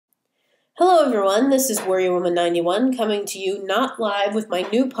Hello, everyone. This is Warrior Woman 91 coming to you not live with my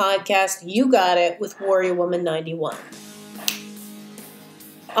new podcast, You Got It, with Warrior Woman 91.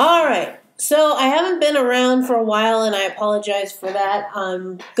 All right. So I haven't been around for a while, and I apologize for that.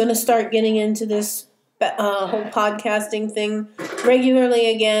 I'm going to start getting into this whole podcasting thing regularly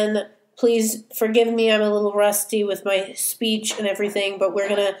again. Please forgive me. I'm a little rusty with my speech and everything, but we're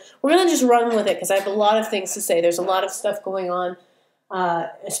gonna just run with it because I have a lot of things to say. There's a lot of stuff going on.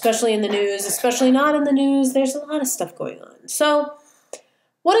 Especially in the news, especially not in the news. There's a lot of stuff going on. So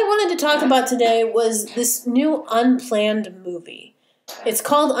what I wanted to talk about today was this new Unplanned movie. It's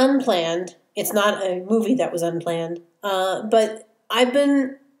called Unplanned. It's not a movie that was unplanned. But I've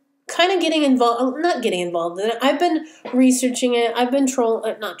been kind of not getting involved in it. I've been researching it. I've been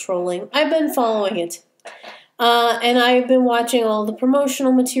not trolling. I've been following it. And I've been watching all the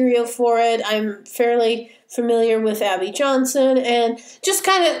promotional material for it. I'm fairly familiar with Abby Johnson, and just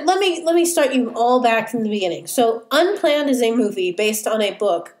kind of let me start you all back from the beginning. So Unplanned is a movie based on a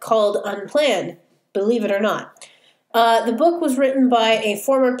book called Unplanned, believe it or not. The book was written by a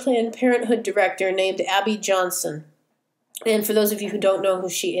former Planned Parenthood director named Abby Johnson. And for those of you who don't know who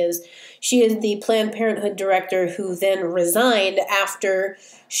she is the Planned Parenthood director who then resigned after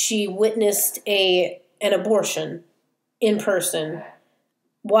she witnessed an abortion in person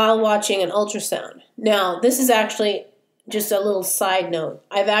while watching an ultrasound. Now, this is actually just a little side note.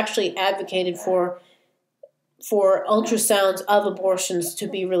 I've actually advocated for ultrasounds of abortions to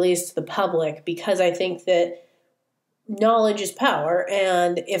be released to the public because I think that knowledge is power,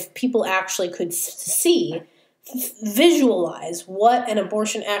 and if people actually could visualize what an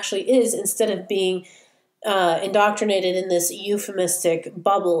abortion actually is instead of being indoctrinated in this euphemistic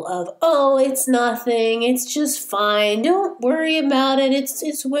bubble of, oh, it's nothing, it's just fine, don't worry about it,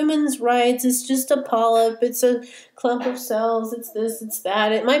 it's women's rights, it's just a polyp, it's a clump of cells, it's this, it's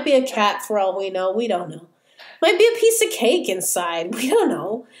that, it might be a cat for all we know, we don't know. Might be a piece of cake inside, we don't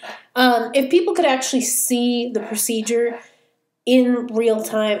know. If people could actually see the procedure in real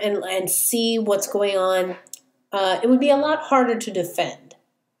time and see what's going on, it would be a lot harder to defend.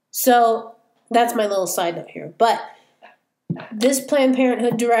 So that's my little side note here. But this Planned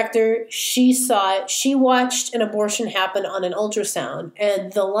Parenthood director, she saw it. She watched an abortion happen on an ultrasound.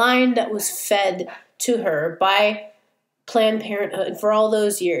 And the line that was fed to her by Planned Parenthood for all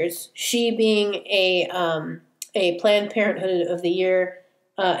those years, she being a Planned Parenthood of the Year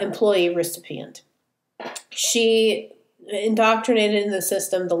employee recipient, she indoctrinated in the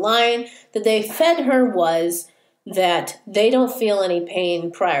system. The line that they fed her was that they don't feel any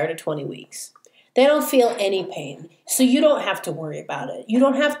pain prior to 20 weeks. They don't feel any pain. So you don't have to worry about it. You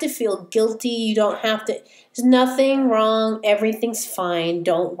don't have to feel guilty. You don't have to, there's nothing wrong. Everything's fine.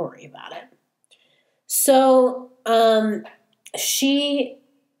 Don't worry about it. So she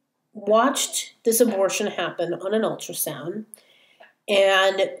watched this abortion happen on an ultrasound,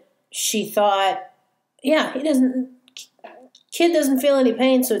 and she thought, yeah, kid doesn't feel any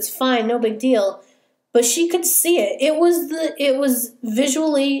pain, so it's fine, no big deal. But she could see it. It was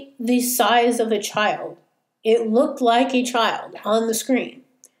visually the size of a child. It looked like a child on the screen.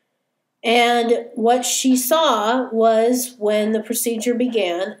 And what she saw was when the procedure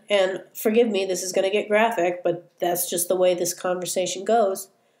began, and forgive me, this is going to get graphic, but that's just the way this conversation goes.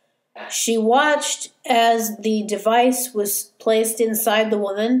 She watched as the device was placed inside the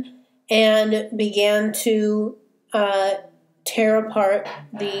woman and began to tear apart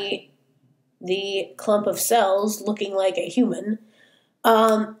the clump of cells looking like a human.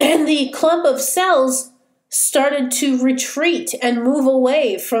 And the clump of cells started to retreat and move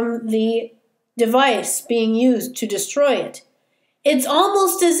away from the device being used to destroy it. It's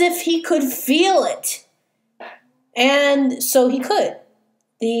almost as if he could feel it. And so he could.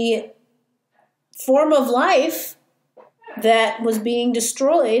 The form of life that was being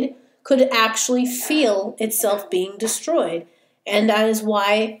destroyed could actually feel itself being destroyed. And that is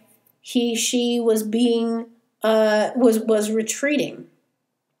why she was being, was retreating.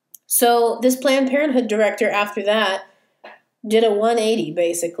 So this Planned Parenthood director after that did a 180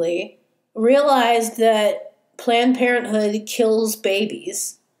 basically, realized that Planned Parenthood kills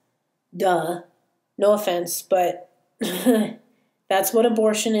babies. Duh. No offense, but that's what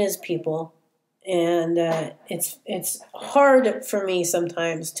abortion is, people. And it's hard for me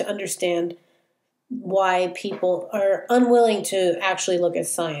sometimes to understand why people are unwilling to actually look at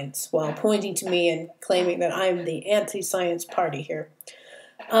science while pointing to me and claiming that I'm the anti-science party here.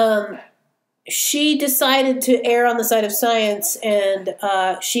 She decided to err on the side of science, and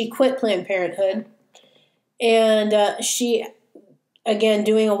she quit Planned Parenthood. And she, again,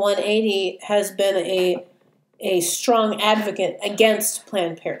 doing a 180, has been a strong advocate against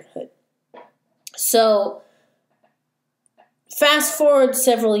Planned Parenthood. So fast forward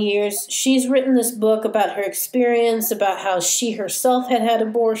several years, she's written this book about her experience, about how she herself had had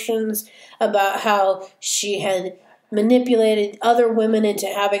abortions, about how she had manipulated other women into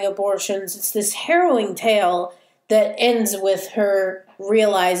having abortions. It's this harrowing tale that ends with her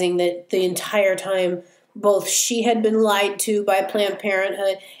realizing that the entire time both she had been lied to by Planned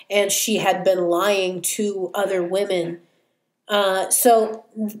Parenthood and she had been lying to other women. So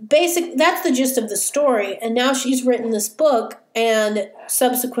that's the gist of the story. And now she's written this book, and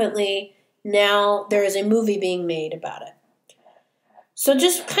subsequently now there is a movie being made about it. So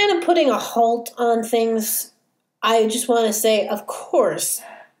just kind of putting a halt on things, I just want to say, of course,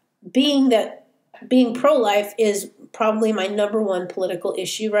 being pro-life is probably my number one political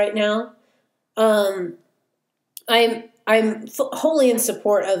issue right now. I'm wholly in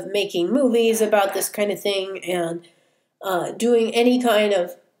support of making movies about this kind of thing and doing any kind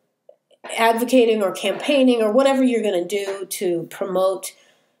of advocating or campaigning or whatever you're going to do to promote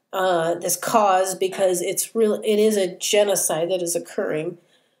this cause, because it is a genocide that is occurring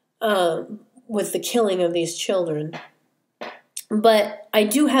with the killing of these children. But I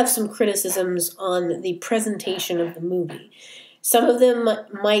do have some criticisms on the presentation of the movie. Some of them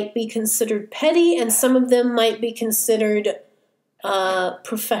might be considered petty, and some of them might be considered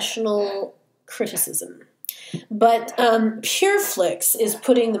professional criticism. But PureFlix is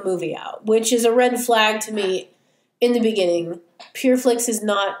putting the movie out, which is a red flag to me in the beginning. PureFlix is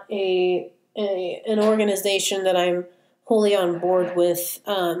not an organization that I'm wholly on board with.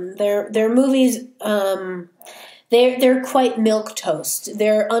 Their movies, they're quite milquetoast.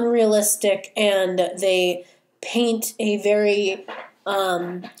 They're unrealistic, and they paint a very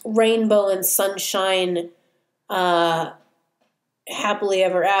rainbow and sunshine, happily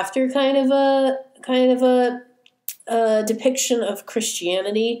ever after kind of a depiction of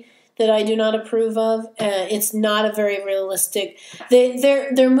Christianity that I do not approve of. It's not a very realistic.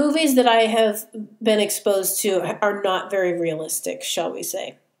 Their movies that I have been exposed to are not very realistic, shall we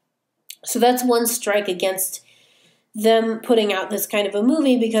say. So that's one strike against them putting out this kind of a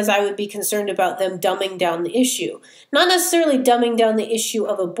movie, because I would be concerned about them dumbing down the issue. Not necessarily dumbing down the issue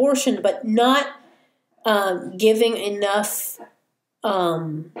of abortion, but not giving enough...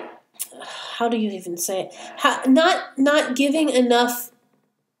 how do you even say it? Not giving enough.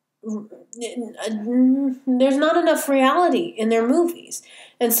 There's not enough reality in their movies,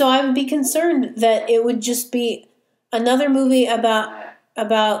 and so I would be concerned that it would just be another movie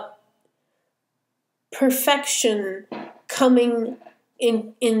about perfection coming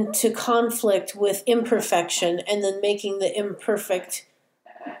into conflict with imperfection, and then making the imperfect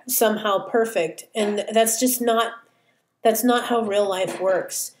somehow perfect, and that's not how real life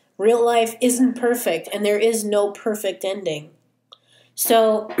works. Real life isn't perfect, and there is no perfect ending.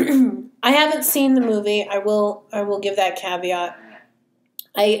 So I haven't seen the movie. I will give that caveat.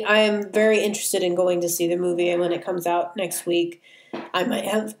 I am very interested in going to see the movie, and when it comes out next week, I might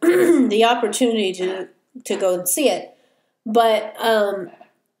have the opportunity to go and see it. But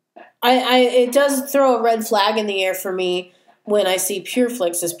it does throw a red flag in the air for me when I see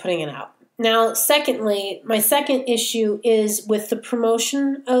PureFlix is putting it out. Now, secondly, my second issue is with the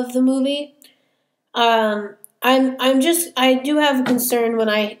promotion of the movie. I do have a concern when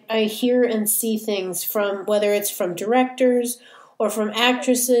I hear and see things from, whether it's from directors or from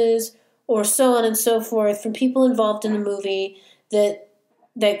actresses or so on and so forth, from people involved in the movie that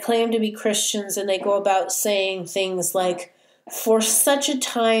claim to be Christians, and they go about saying things like, "For such a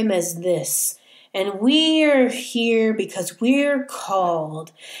time as this, and we are here because we're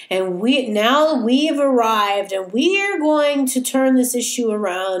called, and we've arrived, and we are going to turn this issue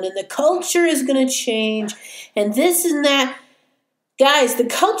around, and the culture is going to change, and this and that." Guys, the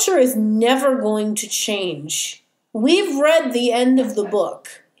culture is never going to change. We've read the end of the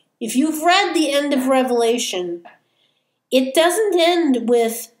book. If you've read the end of Revelation, it doesn't end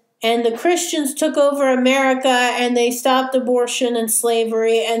with, "And the Christians took over America, and they stopped abortion and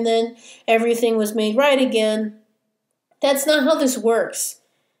slavery, and then everything was made right again." That's not how this works.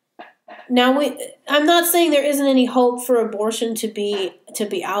 Now, I'm not saying there isn't any hope for abortion to be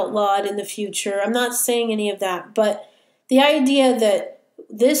outlawed in the future. I'm not saying any of that. But the idea that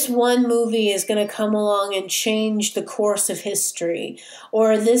this one movie is going to come along and change the course of history,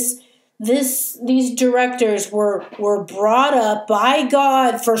 or these directors were brought up by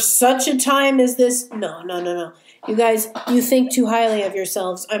God for such a time as this. No. You guys, you think too highly of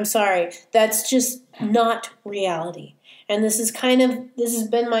yourselves. I'm sorry. That's just not reality. And this has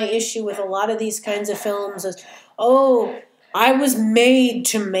been my issue with a lot of these kinds of films is, "Oh, I was made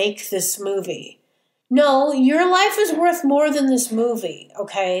to make this movie." No, your life is worth more than this movie,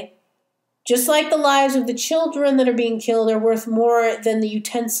 okay? Just like the lives of the children that are being killed are worth more than the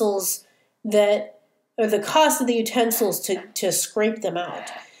utensils or the cost of the utensils to scrape them out.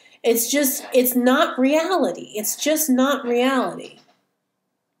 It's not reality. It's just not reality.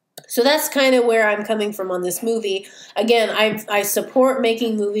 So that's kind of where I'm coming from on this movie. Again, I support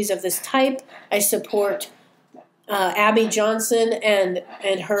making movies of this type. I support Abby Johnson and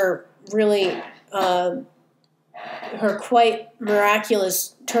her really her quite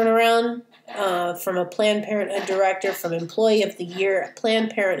miraculous turnaround from a Planned Parenthood director, from Employee of the Year at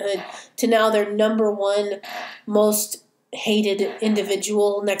Planned Parenthood, to now their #1 most hated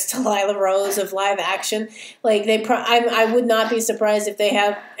individual next to Lila Rose of live action. Like I would not be surprised if they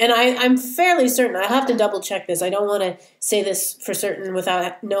have, and I'm fairly certain. I'll have to double check this. I don't want to say this for certain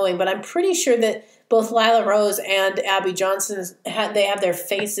without knowing, but I'm pretty sure that both Lila Rose and Abby Johnson they have their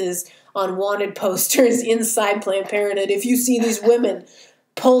faces on wanted posters inside Planned Parenthood. If you see these women,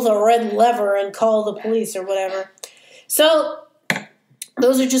 pull the red lever and call the police or whatever. So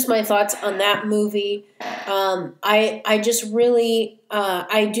those are just my thoughts on that movie. I just really,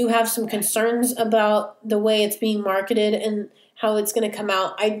 I do have some concerns about the way it's being marketed and how it's going to come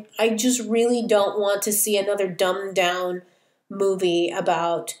out. I just really don't want to see another dumbed down movie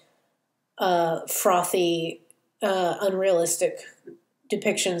about frothy, unrealistic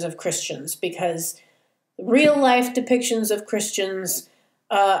depictions of Christians, because real life depictions of Christians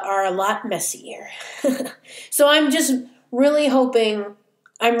are a lot messier. So I'm really hoping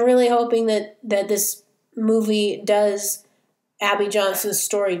that this movie does Abby Johnson's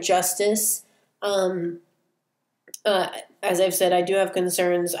story justice. As I've said, I do have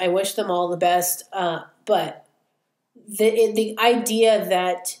concerns. I wish them all the best, but the idea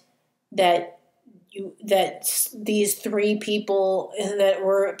that these 3 people that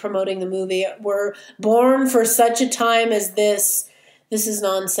were promoting the movie were born for such a time as this is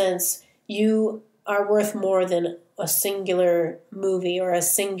nonsense. You are worth more than a singular movie or a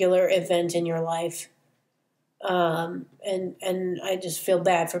singular event in your life. And I just feel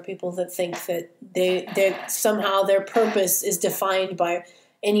bad for people that think that they somehow their purpose is defined by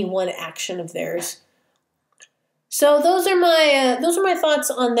any one action of theirs. So those are my thoughts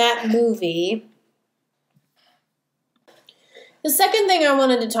on that movie. The second thing I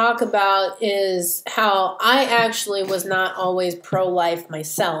wanted to talk about is how I actually was not always pro-life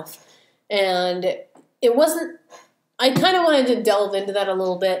myself. And it wasn't, I kind of wanted to delve into that a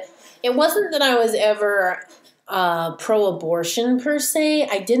little bit. It wasn't that I was ever pro-abortion per se.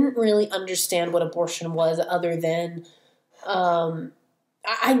 I didn't really understand what abortion was, other than I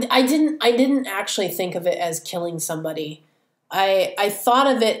didn't actually think of it as killing somebody. I thought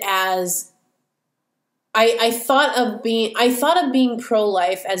of it as I thought of being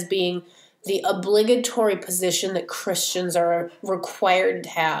pro-life as being the obligatory position that Christians are required to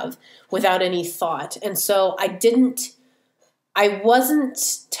have without any thought. And so I wasn't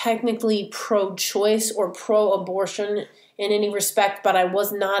technically pro-choice or pro-abortion in any respect, but I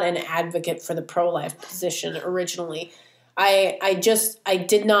was not an advocate for the pro-life position originally. I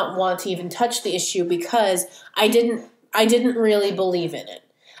did not want to even touch the issue because I didn't really believe in it.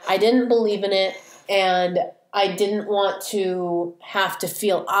 I didn't believe in it, and I didn't want to have to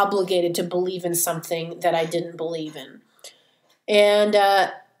feel obligated to believe in something that I didn't believe in. And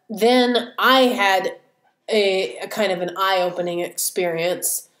then I had a kind of an eye-opening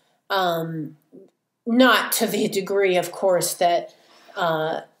experience, not to the degree, of course, that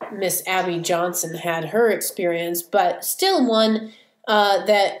Miss Abby Johnson had her experience, but still one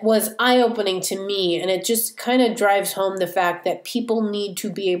that was eye-opening to me, and it just kind of drives home the fact that people need to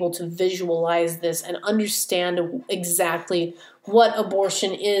be able to visualize this and understand exactly what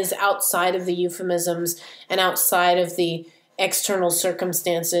abortion is outside of the euphemisms and outside of the external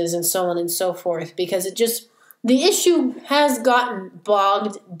circumstances and so on and so forth, because the issue has gotten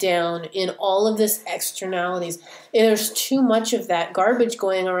bogged down in all of this externalities. There's too much of that garbage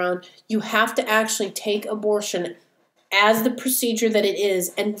going around. You have to actually take abortion as the procedure that it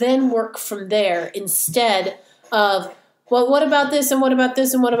is and then work from there, instead of, well, what about this and what about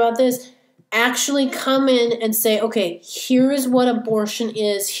this and what about this? Actually come in and say, okay, here is what abortion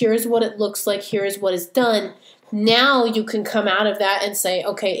is, here's what it looks like, here is what is done. Now you can come out of that and say,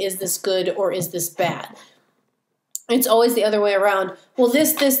 okay, is this good or is this bad? It's always the other way around. Well,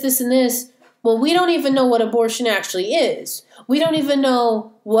 this, and this. Well, we don't even know what abortion actually is. We don't even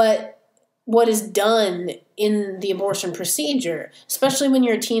know what is done in the abortion procedure, especially when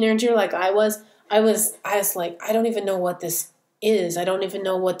you're a teenager like I was. I was like, I don't even know what this is. I don't even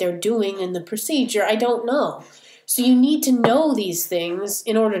know what they're doing in the procedure. I don't know. So you need to know these things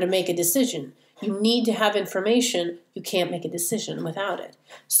in order to make a decision. You need to have information. You can't make a decision without it.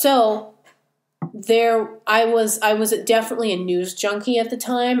 So I was definitely a news junkie at the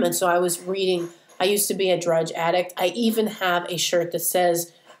time, and so I was reading. I used to be a Drudge addict. I even have a shirt that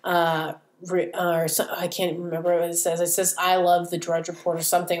says, I can't remember what it says. It says, "I love the Drudge Report" or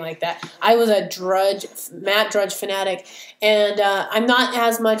something like that. I was a Matt Drudge fanatic, and I'm not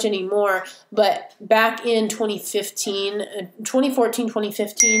as much anymore, but back in 2014,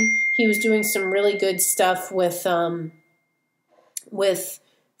 2015, he was doing some really good stuff with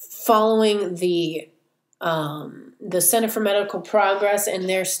following the Center for Medical Progress and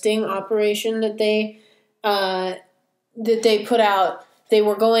their sting operation that they put out. They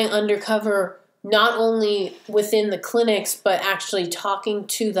were going undercover not only within the clinics, but actually talking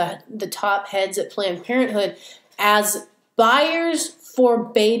to the top heads at Planned Parenthood as buyers for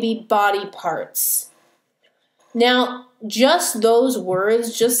baby body parts. Now, just those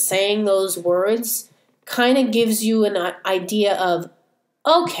words, just saying those words, kind of gives you an idea of,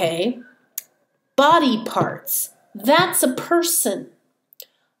 okay, body parts. That's a person.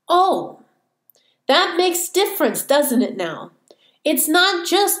 Oh, that makes difference, doesn't it now? It's not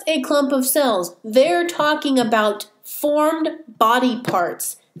just a clump of cells. They're talking about formed body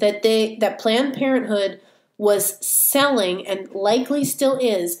parts that Planned Parenthood was selling, and likely still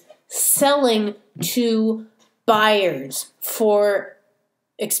is, selling to buyers for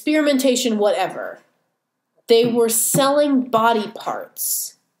experimentation, whatever. They were selling body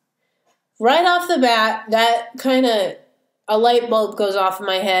parts. Right off the bat, that kind of, a light bulb goes off in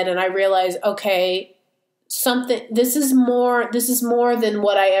my head, and I realize, okay, this is more than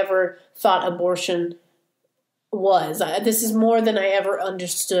what I ever thought abortion was. This is more than I ever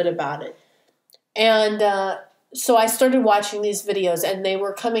understood about it. And so I started watching these videos, and they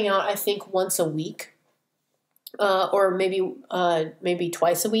were coming out, I think, once a week, or maybe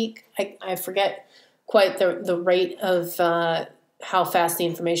twice a week. I forget quite the rate of how fast the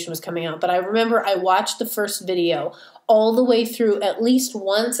information was coming out. But I remember I watched the first video all the way through at least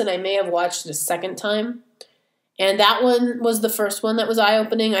once, and I may have watched it a second time. And that one was the first one that was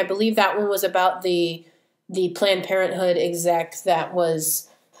eye-opening. I believe that one was about the Planned Parenthood exec that was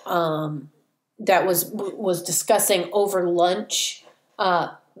discussing over lunch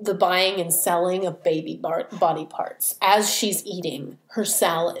the buying and selling of baby body parts. As she's eating her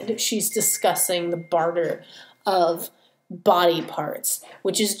salad, she's discussing the barter of body parts,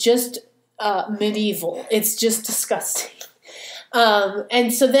 which is just medieval. It's just disgusting.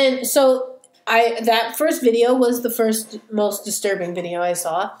 And so that first video was the first most disturbing video I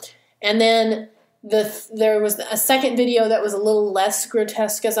saw. And then there was a second video that was a little less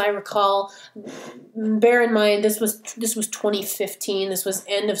grotesque, as I recall. Bear in mind, this was 2015. This was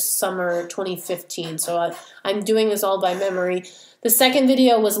end of summer 2015. So I'm doing this all by memory. The second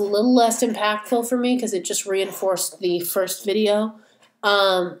video was a little less impactful for me because it just reinforced the first video.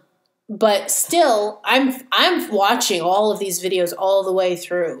 But still, I'm watching all of these videos all the way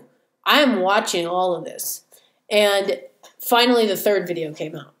through. I'm watching all of this. And finally, the third video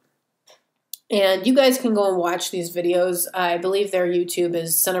came out. And you guys can go and watch these videos. I believe their YouTube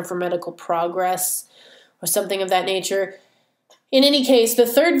is Center for Medical Progress or something of that nature. In any case, the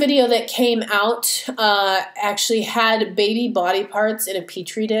third video that came out actually had baby body parts in a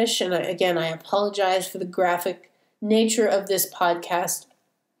Petri dish. And again, I apologize for the graphic nature of this podcast,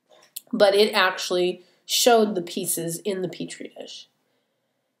 but it actually showed the pieces in the Petri dish.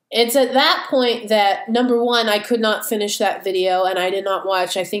 It's at that point that, number one, I could not finish that video, and I did not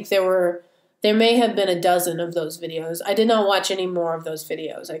watch. I think there may have been a dozen of those videos. I did not watch any more of those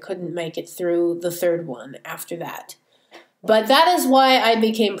videos. I couldn't make it through the third one after that. But that is why I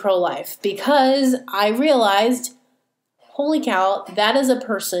became pro-life, because I realized, holy cow, that is a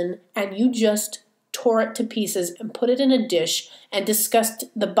person, and you just tore it to pieces and put it in a dish and discussed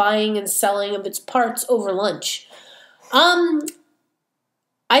the buying and selling of its parts over lunch.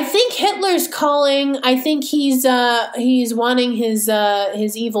 I think Hitler's calling. I think he's wanting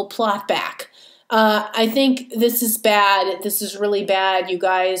his evil plot back. I think this is bad. This is really bad. You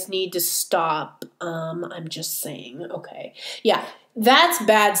guys need to stop. I'm just saying. Okay. Yeah, that's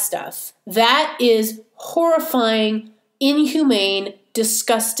bad stuff. That is horrifying, inhumane,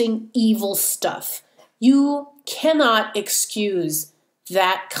 disgusting, evil stuff. You cannot excuse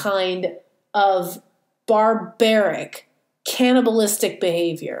that kind of barbaric, cannibalistic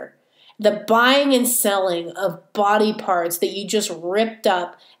behavior. The buying and selling of body parts that you just ripped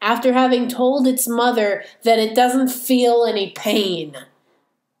up after having told its mother that it doesn't feel any pain.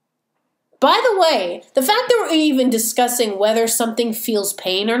 By the way, the fact that we're even discussing whether something feels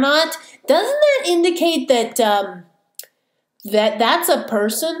pain or not, doesn't that indicate that that's a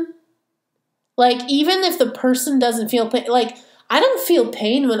person? Like, even if the person doesn't feel pain, like, I don't feel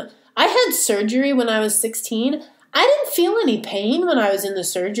pain when I had surgery when I was 16. I didn't feel any pain when I was in the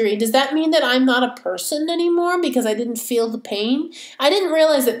surgery. Does that mean that I'm not a person anymore because I didn't feel the pain? I didn't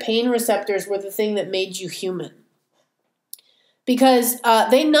realize that pain receptors were the thing that made you human. Because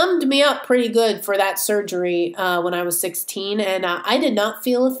they numbed me up pretty good for that surgery when I was 16, and I did not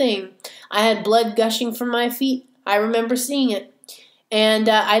feel a thing. I had blood gushing from my feet. I remember seeing it, and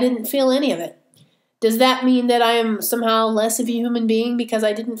I didn't feel any of it. Does that mean that I am somehow less of a human being because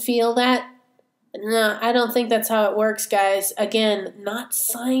I didn't feel that? No, I don't think that's how it works, guys. Again, not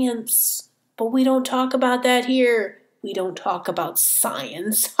science, but we don't talk about that here. We don't talk about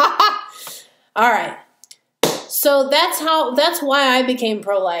science. All right. So that's why I became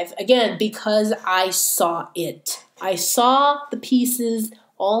pro-life. Again, because I saw it. I saw the pieces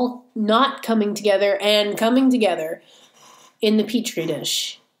all not coming together and coming together in the Petri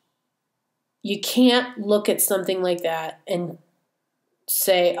dish. You can't look at something like that and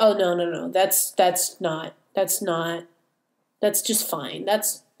say, "Oh, no, that's just fine.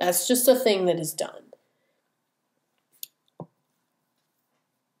 That's just a thing that is done."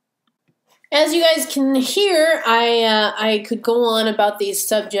 As you guys can hear, I could go on about these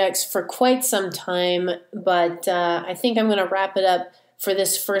subjects for quite some time, but I think I'm going to wrap it up for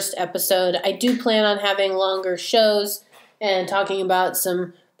this first episode. I do plan on having longer shows and talking about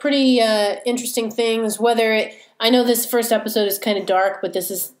some pretty interesting things. I know this first episode is kind of dark, but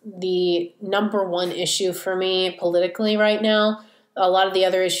this is the #1 issue for me politically right now. A lot of the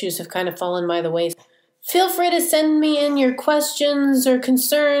other issues have kind of fallen by the wayside. Feel free to send me in your questions or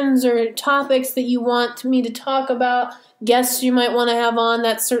concerns or topics that you want me to talk about, guests you might want to have on.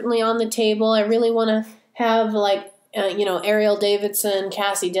 That's certainly on the table. I really want to have, Ariel Davidson,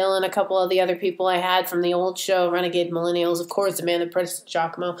 Cassie Dillon, a couple of the other people I had from the old show, Renegade Millennials, of course, Amanda Prentice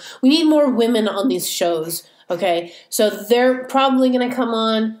Giacomo. We need more women on these shows, okay? So they're probably going to come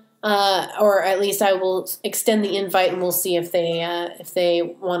on. Or at least I will extend the invite, and we'll see if they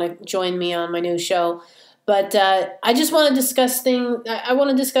want to join me on my new show. But I just want to discuss things. I want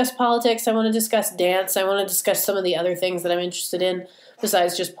to discuss politics. I want to discuss dance. I want to discuss some of the other things that I'm interested in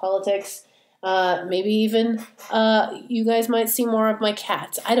besides just politics. Maybe even you guys might see more of my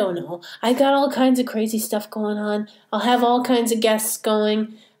cats. I don't know. I got all kinds of crazy stuff going on. I'll have all kinds of guests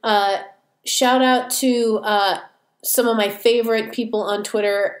going. Shout out to some of my favorite people on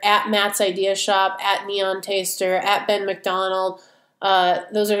Twitter, at Matt's Idea Shop, at Neon Taster, at Ben McDonald.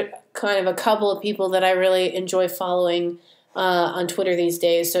 Those are kind of a couple of people that I really enjoy following on Twitter these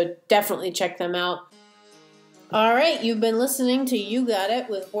days, so definitely check them out. All right, you've been listening to You Got It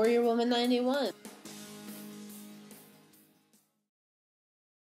with Warrior Woman 91.